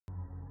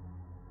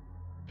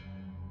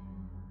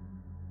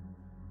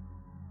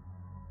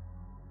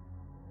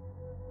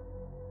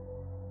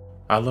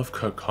I love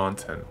cut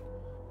content,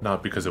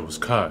 not because it was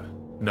cut,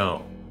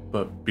 no,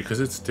 but because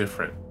it's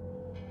different.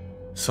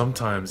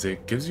 Sometimes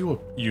it gives you a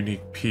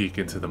unique peek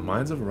into the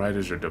minds of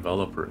writers or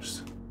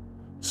developers.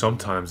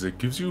 Sometimes it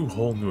gives you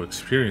whole new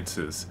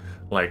experiences,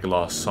 like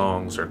lost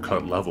songs or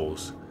cut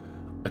levels.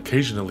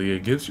 Occasionally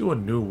it gives you a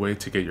new way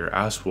to get your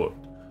ass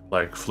whooped,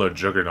 like Flood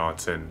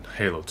Juggernauts in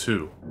Halo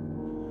 2.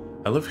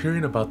 I love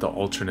hearing about the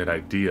alternate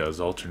ideas,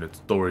 alternate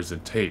stories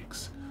and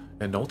takes,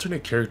 and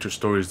alternate character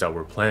stories that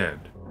were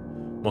planned.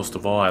 Most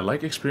of all, I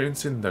like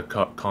experiencing the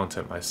cut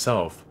content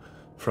myself,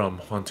 from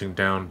hunting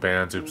down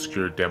bands'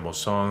 obscure demo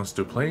songs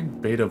to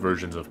playing beta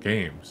versions of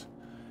games.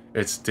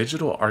 It's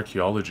digital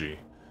archaeology.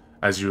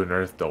 As you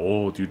unearth the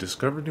old, you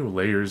discover new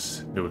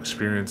layers, new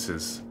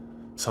experiences.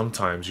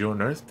 Sometimes you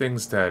unearth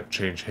things that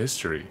change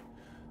history.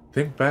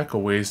 Think back a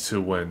ways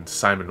to when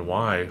Simon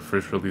Y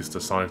first released the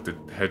Sonic the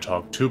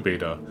Hedgehog 2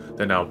 beta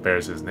that now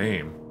bears his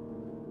name.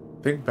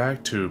 Think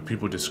back to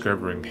people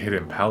discovering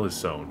Hidden Palace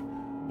Zone,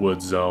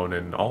 Wood Zone,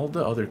 and all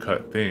the other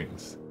cut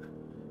things.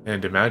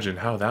 And imagine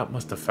how that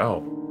must have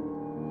felt.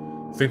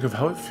 Think of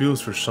how it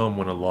feels for some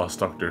when a lost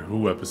Doctor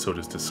Who episode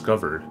is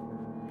discovered.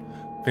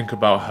 Think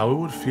about how it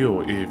would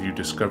feel if you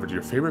discovered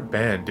your favorite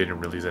band didn't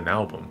release an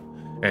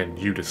album, and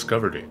you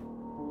discovered it.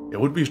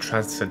 It would be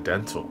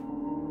transcendental.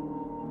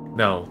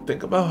 Now,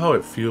 think about how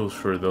it feels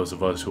for those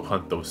of us who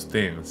hunt those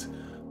things,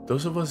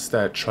 those of us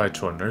that try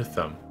to unearth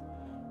them.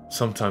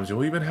 Sometimes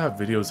you'll even have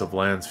videos of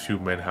lands few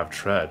men have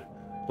tread,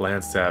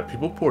 lands that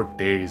people pour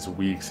days,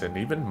 weeks, and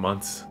even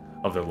months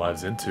of their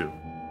lives into.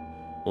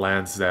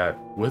 Lands that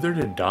withered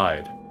and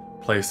died,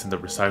 placed in the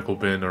recycle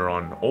bin or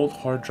on old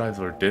hard drives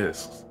or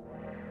disks.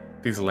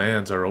 These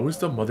lands are always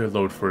the mother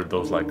lode for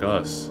those like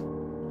us.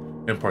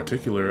 In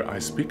particular, I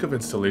speak of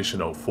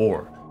Installation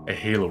 04, a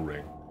Halo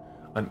ring,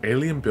 an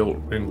alien-built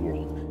ring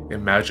world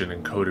imagined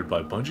and coded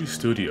by Bungie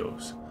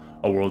Studios,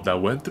 a world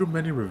that went through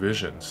many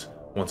revisions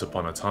once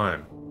upon a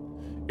time.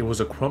 It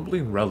was a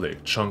crumbling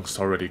relic, chunks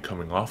already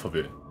coming off of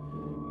it.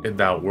 In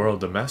that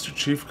world, the Master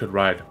Chief could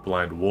ride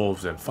blind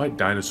wolves and fight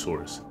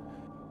dinosaurs.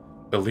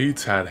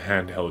 Elites had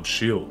handheld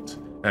shields,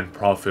 and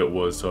Prophet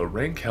was a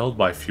rank held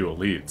by few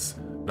elites,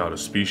 not a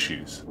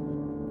species.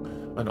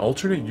 An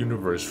alternate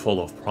universe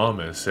full of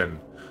promise, and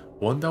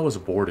one that was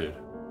aborted.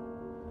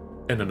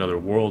 In another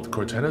world,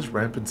 Cortana's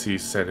rampancy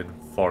set in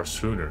far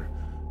sooner,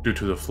 due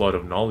to the flood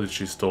of knowledge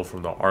she stole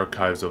from the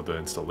archives of the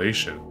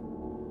installation.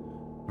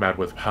 Mad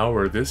with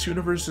power, this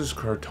universe's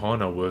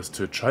Cortana was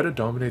to try to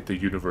dominate the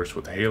universe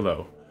with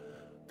Halo.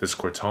 This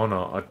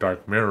Cortana, a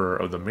dark mirror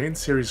of the main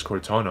series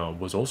Cortana,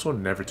 was also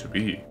never to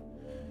be.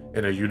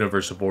 In a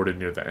universe aborted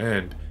near the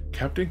end,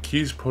 Captain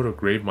Key's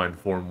proto-gravemind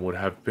form would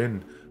have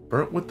been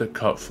burnt with the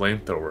cut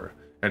flamethrower,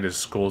 and his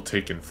skull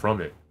taken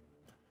from it.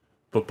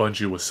 But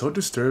Bungie was so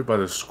disturbed by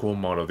the skull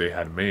model they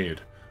had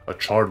made, a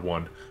charred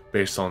one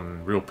based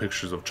on real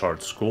pictures of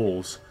charred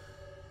skulls,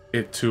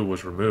 it too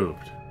was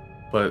removed.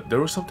 But there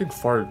was something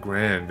far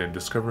grand in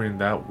discovering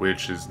that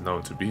which is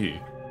known to be.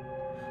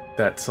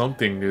 That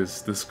something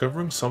is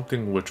discovering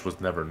something which was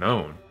never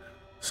known,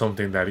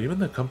 something that even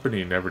the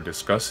company never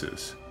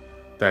discusses.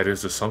 That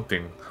is the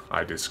something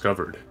I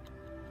discovered.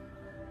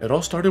 It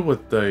all started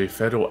with the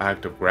fatal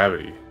act of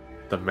gravity,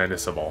 the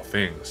menace of all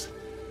things.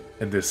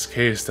 In this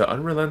case, the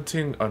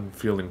unrelenting,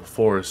 unfeeling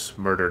force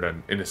murdered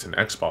an innocent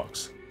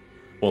Xbox.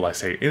 Well, I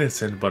say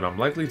innocent, but I'm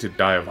likely to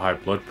die of high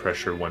blood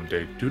pressure one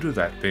day due to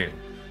that thing,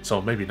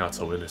 so maybe not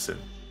so innocent.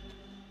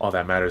 All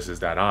that matters is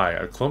that I,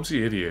 a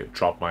clumsy idiot,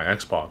 dropped my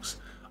Xbox,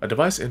 a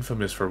device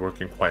infamous for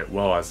working quite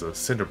well as a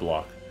cinder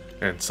block,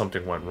 and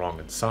something went wrong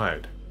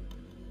inside.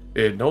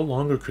 It no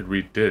longer could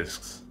read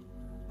discs.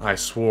 I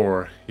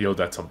swore,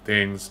 yelled at some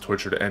things,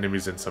 tortured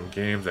enemies in some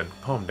games, and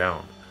calmed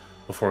down,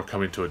 before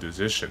coming to a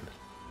decision.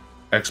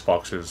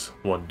 Xboxes,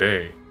 one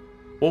day,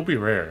 will be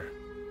rare.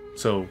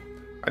 So,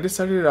 I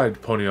decided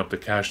I'd pony up the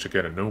cash to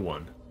get a new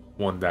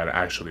one that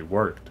actually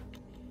worked.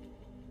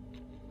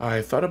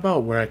 I thought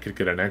about where I could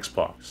get an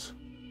Xbox.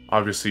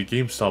 Obviously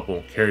GameStop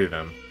won't carry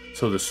them,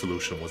 so the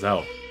solution was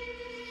out.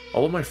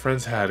 All of my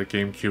friends had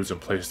GameCubes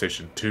and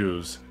PlayStation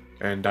 2s,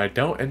 and I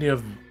doubt any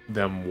of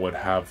them would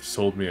have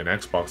sold me an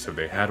Xbox if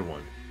they had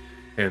one,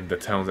 and the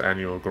town's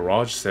annual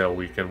garage sale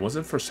weekend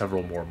wasn't for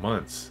several more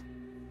months.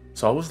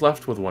 So I was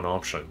left with one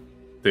option,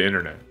 the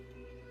internet.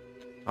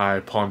 I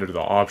pondered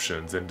the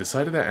options and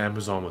decided that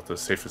Amazon was the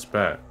safest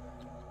bet,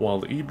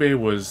 while eBay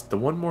was the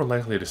one more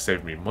likely to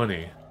save me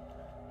money.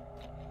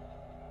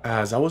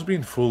 As I was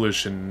being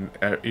foolish in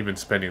even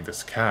spending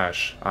this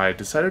cash, I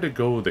decided to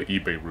go the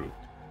eBay route.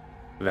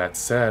 That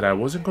said, I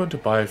wasn't going to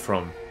buy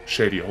from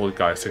Shady Old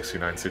Guy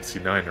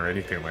 6969 or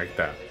anything like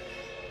that.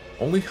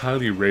 Only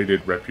highly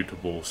rated,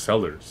 reputable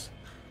sellers.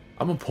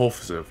 I'm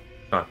impulsive,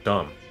 not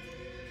dumb.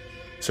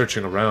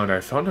 Searching around,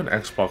 I found an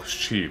Xbox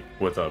cheap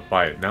with a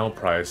buy it now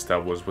price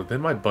that was within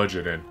my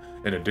budget, and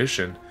in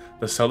addition,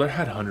 the seller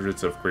had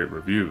hundreds of great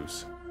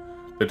reviews.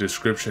 The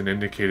description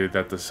indicated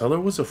that the seller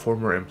was a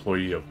former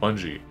employee of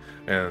Bungie,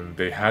 and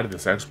they had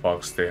this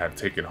Xbox they had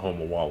taken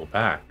home a while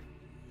back,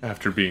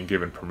 after being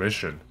given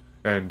permission,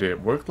 and it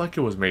worked like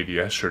it was made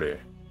yesterday.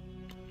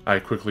 I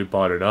quickly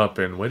bought it up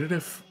and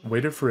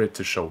waited for it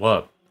to show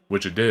up,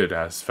 which it did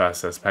as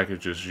fast as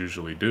packages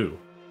usually do.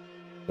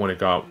 When it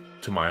got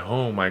to my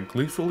home, I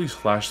gleefully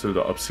slashed through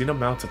the obscene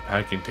amounts of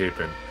packing tape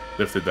and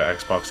lifted the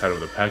Xbox out of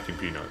the packing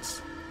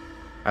peanuts.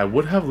 I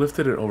would have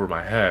lifted it over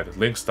my head,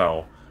 Link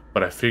style,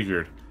 but I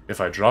figured if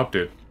I dropped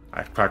it,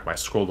 I'd crack my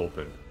scroll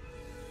open.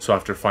 So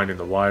after finding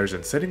the wires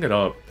and setting it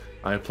up,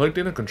 I plugged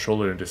in a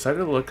controller and decided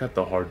to look at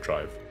the hard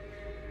drive.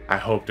 I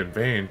hoped in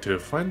vain to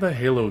find the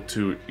Halo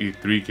 2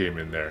 E3 game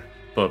in there,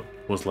 but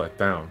was let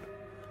down.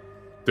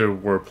 There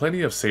were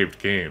plenty of saved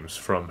games,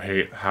 from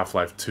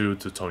Half-Life 2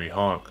 to Tony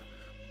Hawk,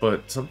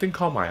 but something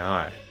caught my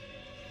eye.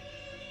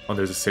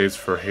 Under the saves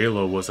for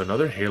Halo was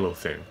another Halo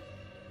thing.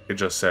 It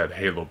just said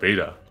Halo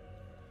Beta.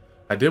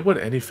 I did what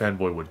any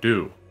fanboy would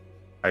do.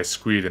 I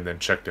screed and then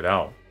checked it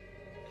out.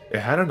 It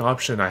had an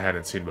option I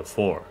hadn't seen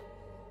before.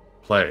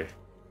 Play.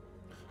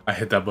 I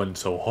hit that button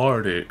so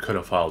hard it could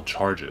have filed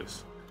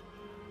charges.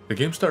 The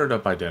game started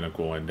up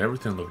identical and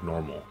everything looked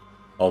normal.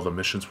 All the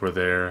missions were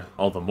there,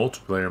 all the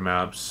multiplayer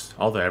maps,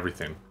 all the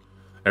everything.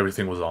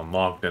 Everything was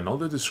unlocked and all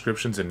the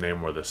descriptions and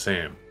name were the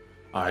same.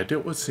 I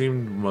did what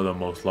seemed the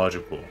most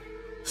logical.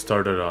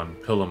 Started on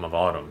Pilum of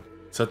Autumn,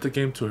 set the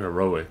game to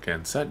heroic,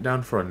 and sat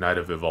down for a night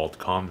of evolved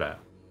combat.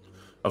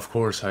 Of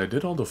course, I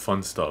did all the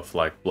fun stuff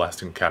like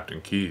blasting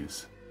Captain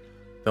Keyes.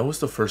 That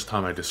was the first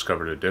time I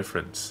discovered a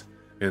difference.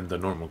 In the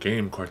normal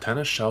game,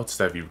 Cortana shouts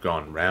that you've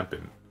gone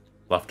rampant,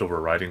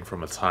 leftover writing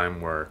from a time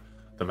where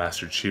the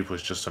Master Chief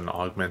was just an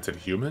augmented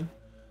human.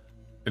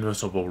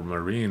 Invincible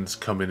Marines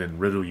come in and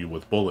riddle you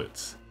with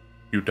bullets.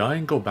 You die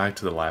and go back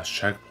to the last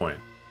checkpoint.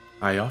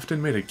 I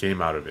often made a game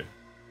out of it.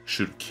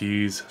 Shoot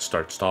Keyes,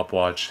 start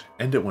stopwatch,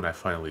 end it when I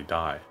finally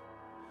die.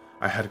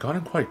 I had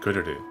gotten quite good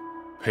at it,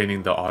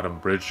 painting the Autumn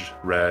Bridge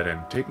red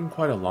and taking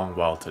quite a long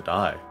while to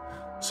die.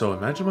 So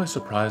imagine my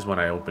surprise when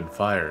I opened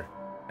fire,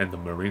 and the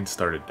Marines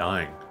started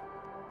dying.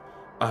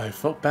 I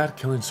felt bad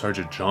killing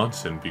Sergeant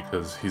Johnson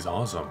because he's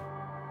awesome,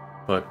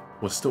 but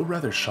was still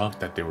rather shocked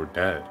that they were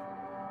dead.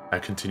 I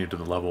continued to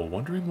the level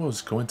wondering what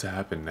was going to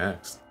happen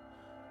next.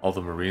 All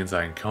the Marines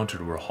I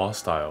encountered were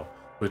hostile,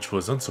 which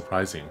was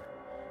unsurprising,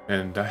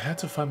 and I had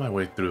to find my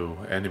way through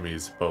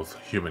enemies both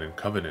human and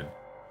Covenant.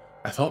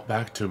 I thought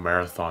back to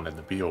Marathon and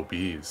the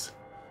BOBs.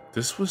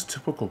 This was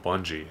typical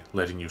Bungie,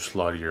 letting you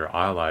slaughter your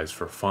allies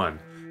for fun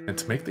and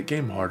to make the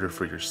game harder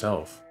for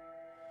yourself.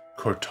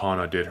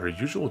 Cortana did her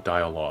usual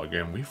dialogue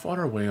and we fought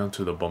our way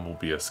onto the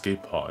Bumblebee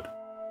escape pod.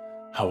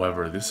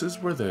 However, this is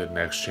where the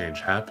next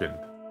change happened.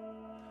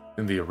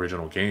 In the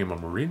original game, a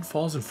Marine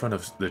falls in front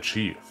of the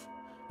Chief,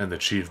 and the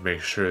Chief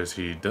makes sure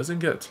he doesn't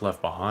get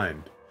left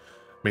behind,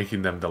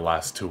 making them the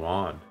last two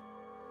on.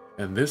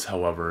 In this,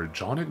 however,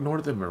 John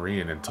ignored the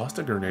Marine and tossed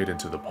a grenade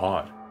into the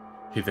pod.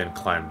 He then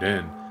climbed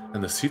in,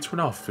 and the seats were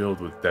now filled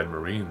with dead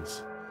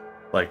Marines,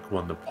 like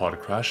when the pod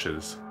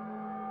crashes.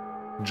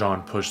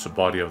 John pushed the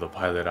body of the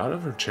pilot out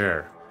of her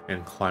chair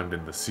and climbed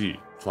in the seat,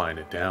 flying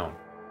it down.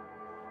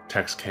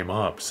 Text came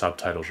up,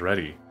 subtitles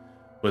ready,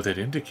 with it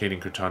indicating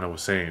Cortana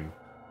was saying,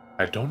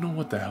 "I don't know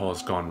what the hell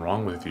has gone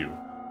wrong with you,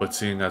 but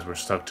seeing as we're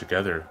stuck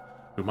together,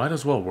 we might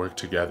as well work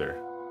together."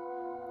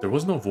 There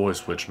was no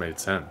voice, which made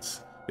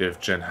sense, if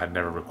Jen had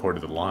never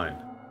recorded the line.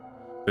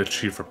 The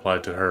Chief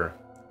replied to her,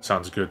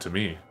 "Sounds good to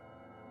me."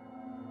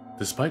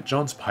 Despite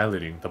John's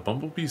piloting, the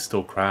Bumblebee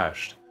still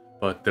crashed,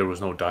 but there was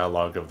no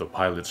dialogue of the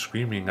pilot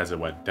screaming as it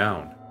went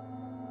down.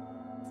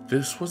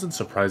 This wasn't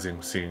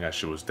surprising seeing as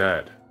she was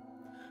dead.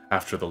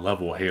 After the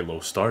level Halo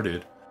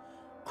started,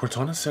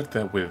 Cortana said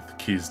that with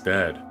Keyes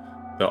dead,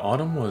 the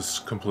Autumn was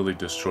completely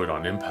destroyed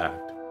on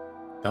impact.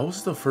 That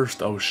was the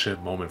first oh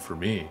shit moment for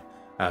me,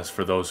 as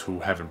for those who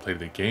haven't played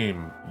the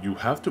game, you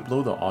have to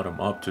blow the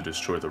Autumn up to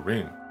destroy the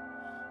ring.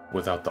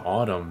 Without the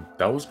Autumn,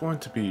 that was going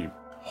to be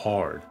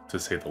hard, to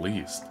say the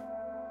least.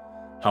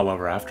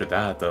 However, after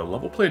that, the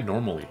level played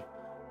normally,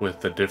 with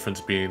the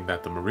difference being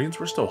that the Marines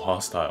were still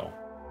hostile.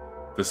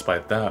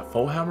 Despite that,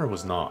 Foehammer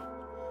was not,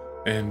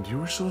 and you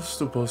were still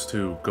supposed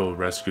to go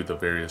rescue the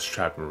various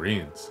trapped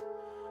Marines.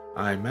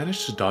 I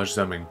managed to dodge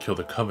them and kill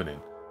the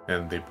Covenant,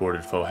 and they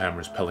boarded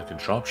Foehammer's Pelican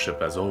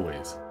dropship as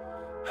always.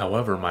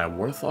 However, my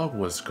Warthog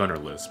was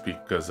gunnerless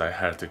because I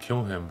had to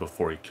kill him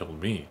before he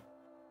killed me.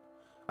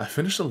 I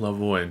finished the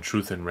level and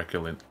Truth and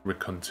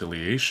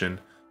Reconciliation,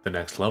 the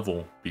next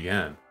level,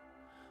 began.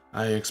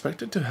 I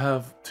expected to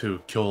have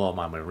to kill all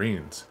my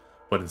Marines,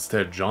 but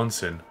instead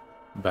Johnson,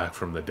 back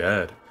from the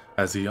dead,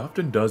 as he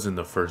often does in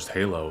the first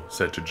Halo,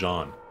 said to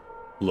John,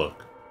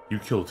 "Look, you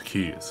killed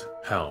Keyes,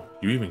 hell,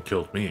 you even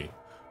killed me,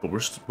 but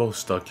we're both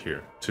stuck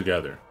here,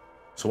 together.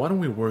 So why don't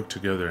we work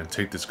together and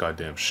take this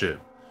goddamn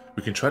ship?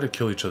 We can try to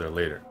kill each other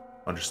later,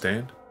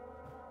 understand?"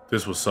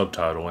 This was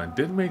subtitled and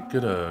did make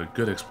it a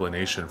good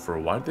explanation for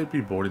why they'd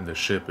be boarding the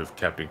ship if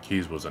Captain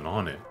Keyes wasn't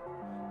on it.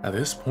 At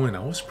this point, I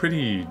was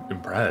pretty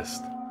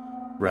impressed.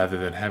 Rather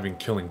than having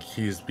killing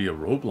Keyes be a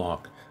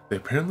roadblock, they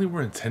apparently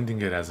were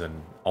intending it as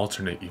an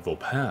alternate evil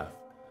path.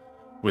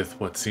 With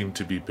what seemed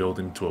to be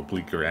building to a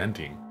bleaker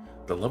ending,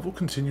 the level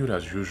continued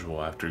as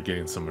usual after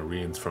getting some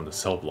Marines from the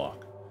cell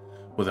block.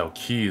 Without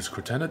keys,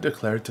 Cortana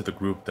declared to the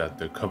group that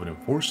the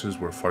Covenant forces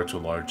were far too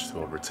large to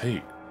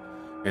overtake,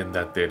 and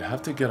that they'd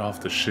have to get off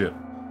the ship,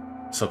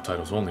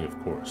 subtitles only of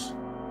course.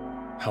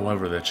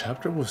 However, the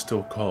chapter was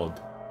still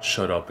called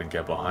Shut Up and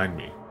Get Behind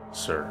Me,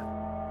 Sir.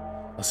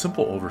 A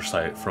simple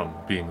oversight from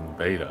being in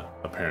beta,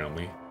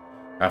 apparently.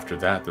 After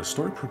that, the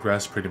story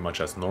progressed pretty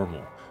much as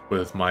normal,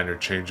 with minor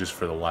changes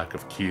for the lack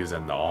of keys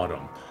and the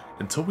autumn,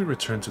 until we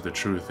returned to the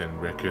truth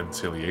and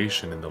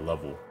reconciliation in the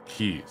level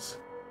Keys.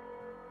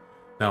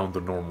 Now in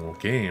the normal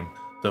game,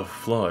 the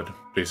Flood,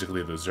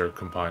 basically the Zerg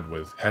combined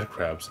with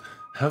headcrabs,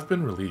 have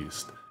been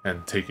released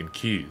and taken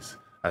keys,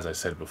 as I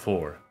said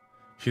before.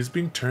 He's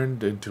being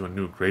turned into a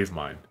new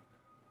Gravemind,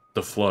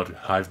 the Flood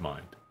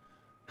Hivemind.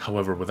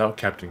 However, without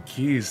Captain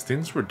Keys,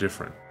 things were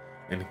different.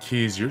 In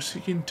Keys, you're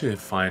seeking to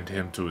find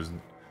him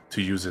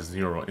to use his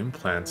neural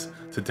implants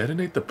to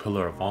detonate the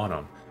Pillar of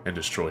Autumn and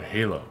destroy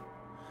Halo.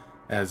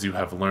 As you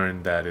have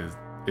learned that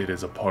it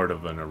is a part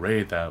of an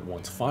array that,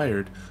 once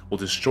fired, will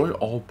destroy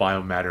all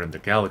biomatter in the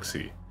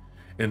galaxy.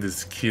 In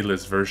this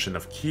keyless version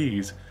of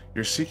Keys,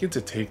 you're seeking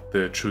to take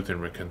the Truth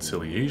and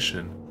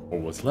Reconciliation, or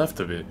what's left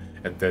of it,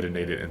 and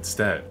detonate it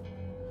instead.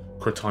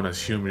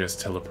 Cortana's humorous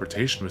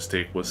teleportation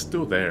mistake was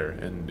still there,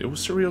 and it was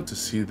surreal to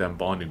see them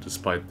bonding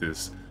despite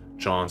this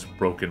John's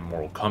broken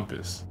moral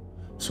compass.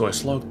 So I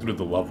slogged through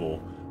the level,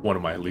 one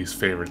of my least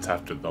favorites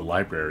after the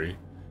library,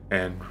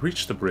 and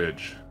reached the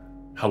bridge.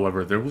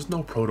 However, there was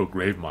no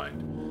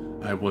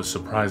proto-Gravemind. I was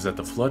surprised that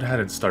the Flood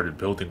hadn't started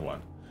building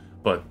one,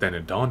 but then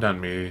it dawned on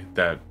me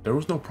that there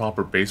was no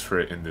proper base for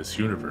it in this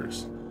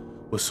universe.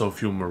 With so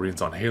few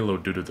Marines on Halo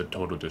due to the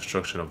total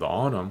destruction of the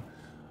Autumn,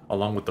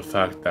 along with the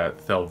fact that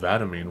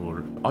Thelvadamine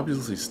would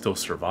obviously still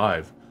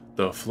survive,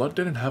 the Flood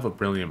didn't have a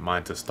brilliant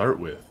mind to start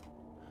with.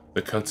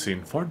 The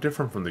cutscene, far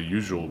different from the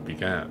usual,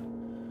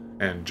 began,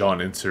 and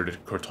John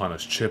inserted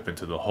Cortana's chip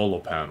into the holo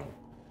panel.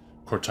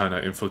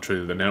 Cortana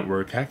infiltrated the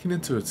network, hacking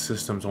into its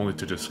systems only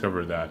to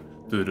discover that,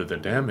 due to the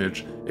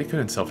damage, it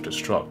couldn't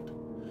self-destruct.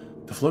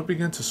 The Flood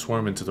began to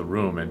swarm into the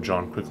room, and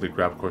John quickly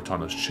grabbed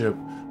Cortana's chip,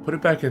 put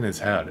it back in his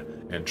head,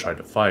 and tried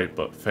to fight,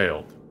 but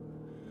failed.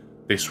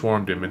 They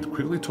swarmed him and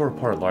quickly tore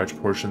apart large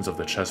portions of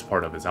the chest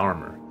part of his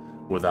armor.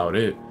 Without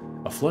it,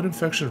 a Flood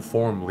infection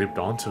form leaped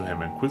onto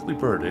him and quickly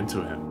burrowed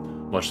into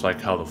him, much like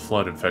how the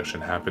Flood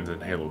infection happened in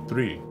Halo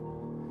 3.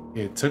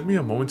 It took me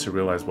a moment to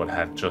realize what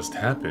had just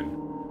happened.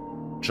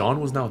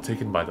 John was now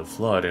taken by the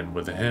Flood, and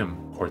with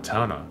him,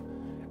 Cortana,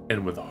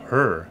 and with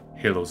her,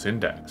 Halo's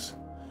index.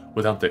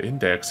 Without the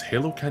index,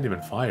 Halo can't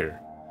even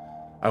fire.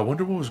 I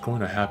wonder what was going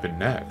to happen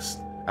next,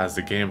 as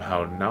the game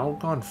had now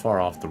gone far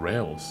off the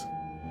rails.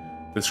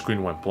 The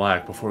screen went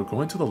black before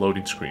going to the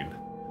loading screen.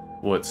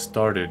 What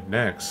started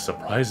next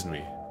surprised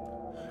me.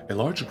 A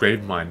large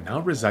Gravemind now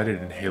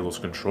resided in Halo's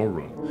control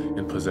room,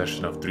 in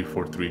possession of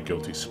 343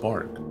 Guilty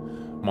Spark.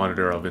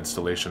 Monitor of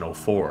Installation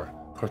 04,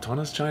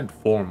 Cortana's giant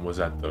form was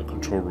at the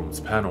control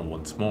room's panel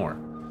once more,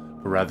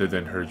 but rather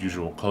than her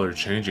usual color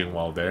changing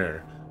while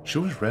there, she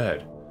was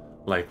red,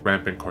 like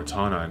rampant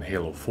Cortana in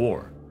Halo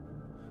 4.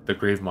 The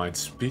Gravemind,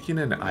 speaking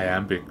in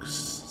iambic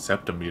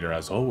septimeter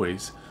as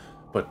always,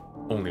 but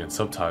only in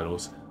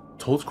subtitles,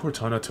 told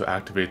Cortana to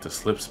activate the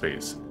slip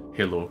space,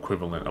 Halo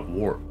equivalent of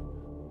warp,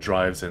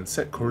 drives, and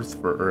set course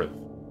for Earth.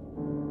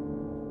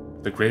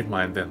 The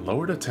Gravemind then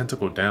lowered a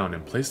tentacle down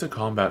and placed a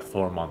combat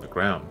form on the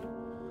ground.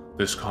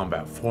 This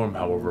combat form,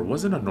 however,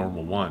 wasn't a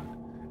normal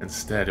one.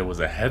 Instead, it was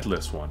a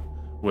headless one,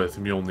 with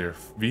Mjolnir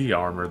V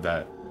armor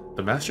that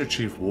the Master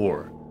Chief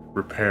wore,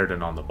 repaired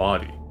and on the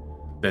body.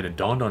 Then it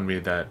dawned on me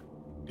that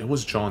it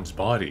was John's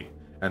body,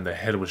 and the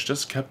head was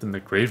just kept in the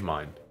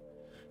Gravemind.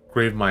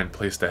 Gravemind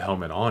placed a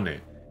helmet on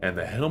it, and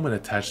the helmet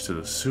attached to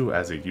the suit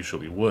as it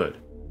usually would.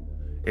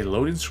 A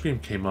loading screen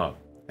came up,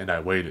 and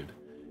I waited,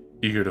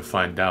 eager to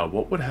find out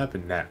what would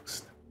happen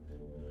next.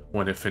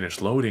 When it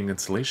finished loading,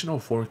 Installation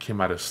 04 came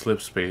out of slip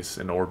space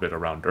in orbit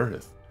around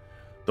Earth.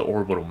 The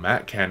orbital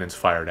mat cannons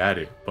fired at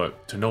it,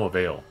 but to no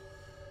avail,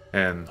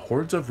 and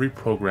hordes of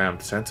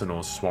reprogrammed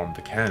sentinels swarmed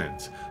the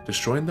cannons,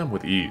 destroying them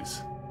with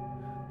ease.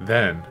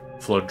 Then,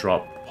 Flood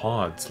dropped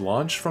pods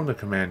launched from the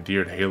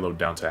commandeered Halo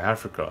down to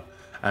Africa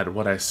at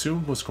what I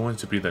assumed was going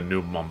to be the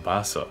new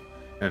Mombasa,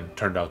 and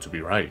turned out to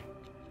be right.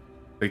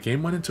 The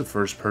game went into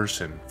first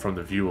person from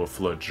the view of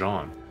Flood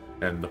John,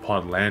 and the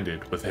pod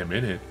landed, with him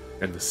in it,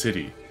 in the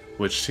city,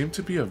 which seemed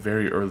to be a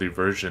very early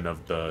version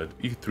of the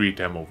E3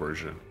 demo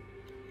version.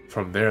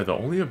 From there, the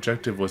only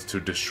objective was to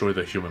destroy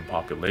the human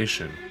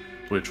population,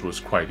 which was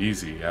quite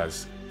easy,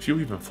 as few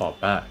even fought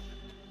back.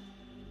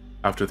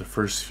 After the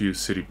first few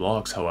city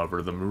blocks,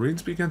 however, the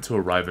Marines began to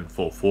arrive in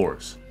full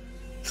force.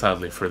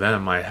 Sadly for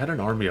them, I had an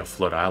army of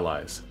Flood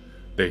allies.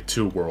 They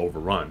too were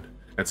overrun,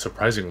 and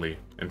surprisingly,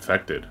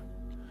 infected.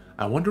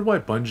 I wonder why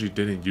Bungie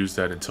didn't use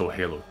that until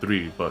Halo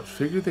 3, but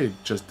figured they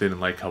just didn't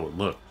like how it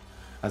looked,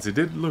 as it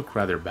did look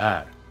rather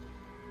bad.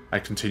 I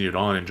continued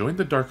on, enjoying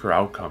the darker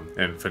outcome,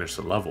 and finished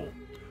the level.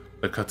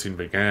 The cutscene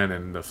began,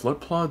 and the Flood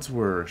pods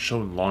were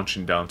shown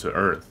launching down to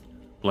Earth,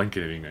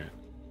 blanketing it.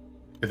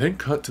 It then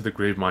cut to the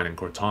Gravemind and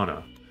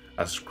Cortana.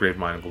 As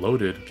Gravemind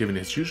gloated, giving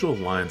his usual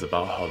lines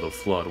about how the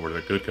Flood were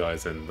the good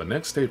guys and the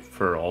next day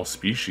for all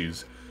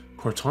species,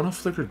 Cortana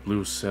flickered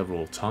blue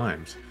several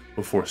times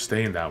before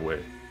staying that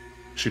way.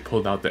 She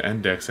pulled out the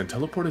index and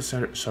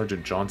teleported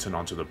Sergeant Johnson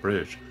onto the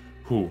bridge,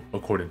 who,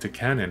 according to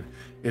canon,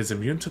 is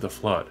immune to the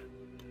Flood.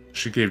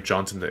 She gave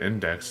Johnson the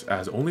index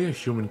as only a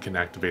human can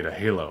activate a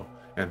halo,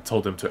 and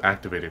told him to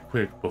activate it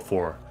quick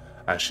before,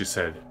 as she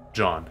said,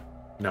 John,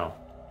 no,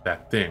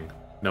 that thing,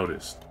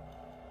 noticed.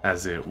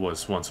 As it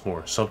was once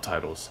more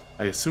subtitles,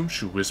 I assumed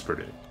she whispered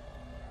it.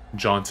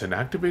 Johnson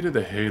activated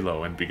the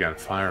halo and began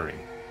firing,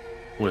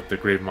 with the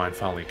Gravemind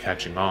finally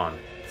catching on,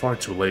 far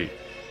too late.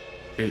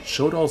 It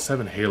showed all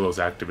 7 halos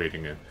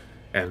activating it,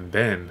 and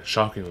then,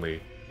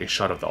 shockingly, a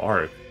shot of the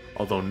Ark,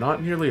 although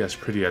not nearly as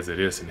pretty as it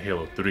is in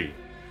Halo 3.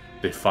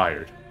 They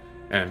fired,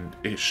 and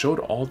it showed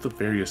all the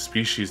various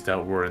species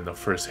that were in the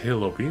first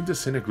Halo being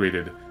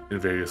disintegrated in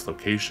various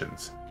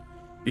locations,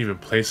 even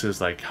places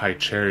like High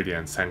Charity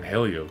and San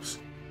Helios.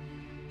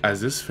 As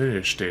this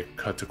finished, it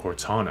cut to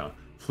Cortana,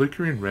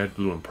 flickering red,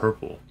 blue, and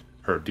purple,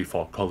 her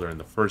default color in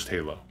the first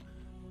Halo,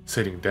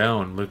 sitting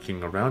down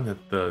looking around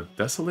at the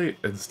desolate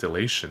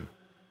installation.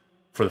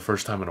 For the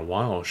first time in a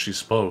while, she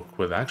spoke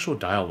with actual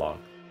dialogue.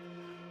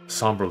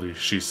 Somberly,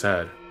 she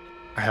said,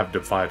 I have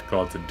defied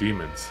gods and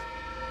demons.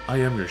 I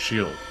am your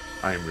shield.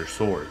 I am your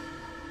sword.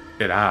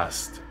 It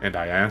asked, and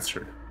I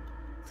answered.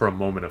 For a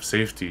moment of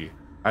safety,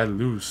 I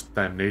loosed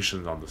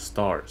damnations on the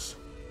stars.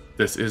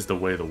 This is the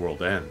way the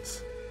world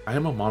ends. I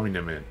am a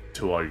monument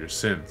to all your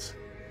sins.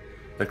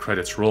 The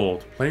credits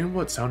rolled, playing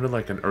what sounded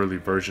like an early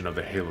version of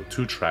the Halo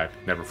 2 track,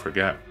 Never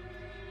Forget.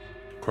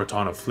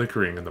 Cortana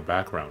flickering in the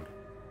background.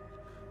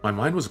 My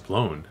mind was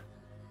blown.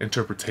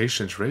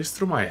 Interpretations raced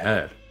through my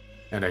head,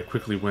 and I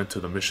quickly went to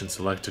the mission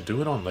select to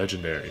do it on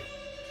Legendary,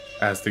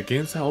 as the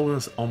games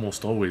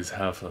almost always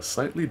have a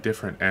slightly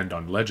different end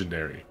on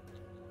Legendary.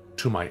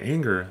 To my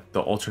anger,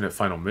 the alternate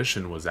final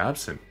mission was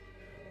absent.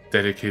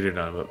 Dedicated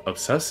and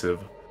obsessive,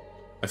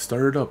 I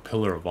started up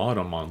Pillar of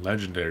Autumn on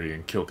Legendary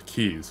and killed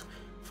Keys,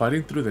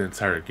 fighting through the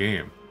entire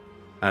game.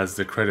 As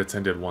the credits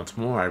ended once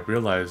more, I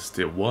realized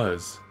it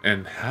was,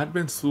 and had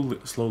been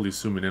slowly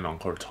zooming in on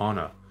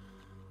Cortana.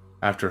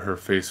 After her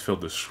face filled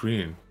the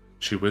screen,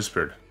 she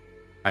whispered,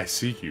 I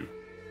see you,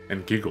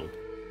 and giggled.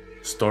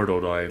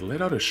 Startled, I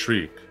let out a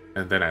shriek,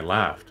 and then I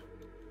laughed.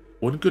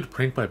 One good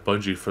prank by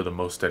Bungie for the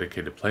most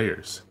dedicated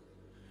players.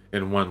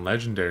 In one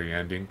Legendary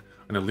ending,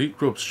 an elite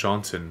gropes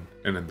Johnson,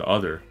 and in the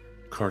other,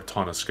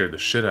 Cortana scared the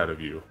shit out of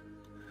you.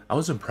 I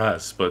was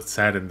impressed, but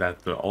saddened that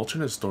the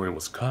alternate story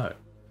was cut.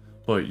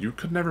 But you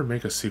could never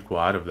make a sequel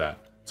out of that,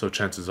 so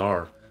chances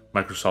are,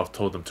 Microsoft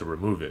told them to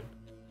remove it.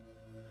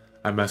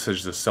 I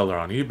messaged the seller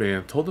on eBay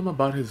and told him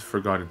about his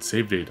forgotten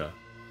save data,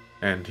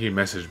 and he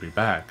messaged me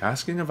back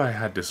asking if I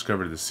had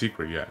discovered the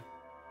secret yet.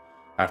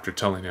 After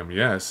telling him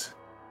yes,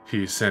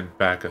 he sent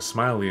back a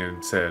smiley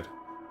and said,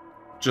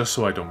 just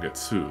so I don't get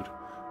sued.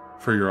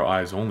 For your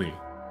eyes only,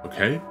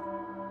 okay?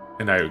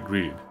 And I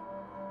agreed.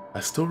 I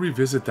still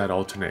revisit that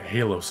alternate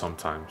Halo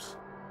sometimes.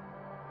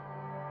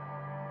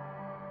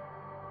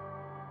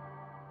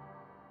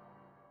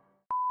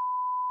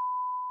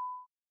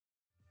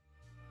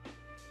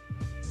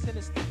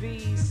 Sinister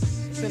V's,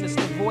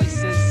 sinister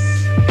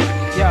voices.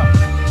 Yo.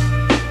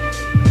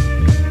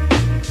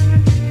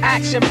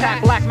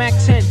 Action-packed, Black Mac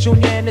 10,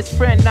 Junior and his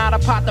friend. Not a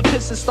pot to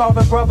piss and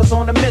starving brothers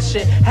on a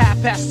mission.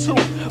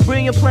 2:30,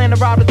 brilliant plan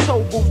around the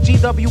toll booth.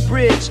 GW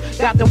Bridge,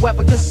 got the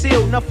weapon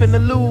concealed, nothing to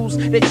lose.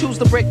 They choose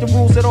to break the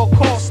rules at all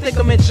costs. Stick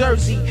them in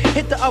Jersey,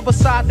 hit the other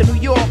side to New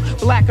York.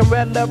 Black and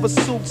red leather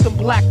suits and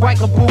black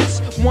biker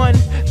boots. One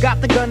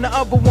got the gun, the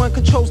other one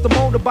controls the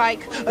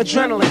motorbike.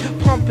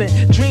 Adrenaline pumping,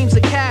 dreams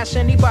of cash.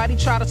 Anybody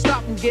try to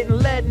stop them getting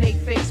lead in their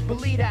face,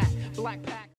 believe that. Black Pack.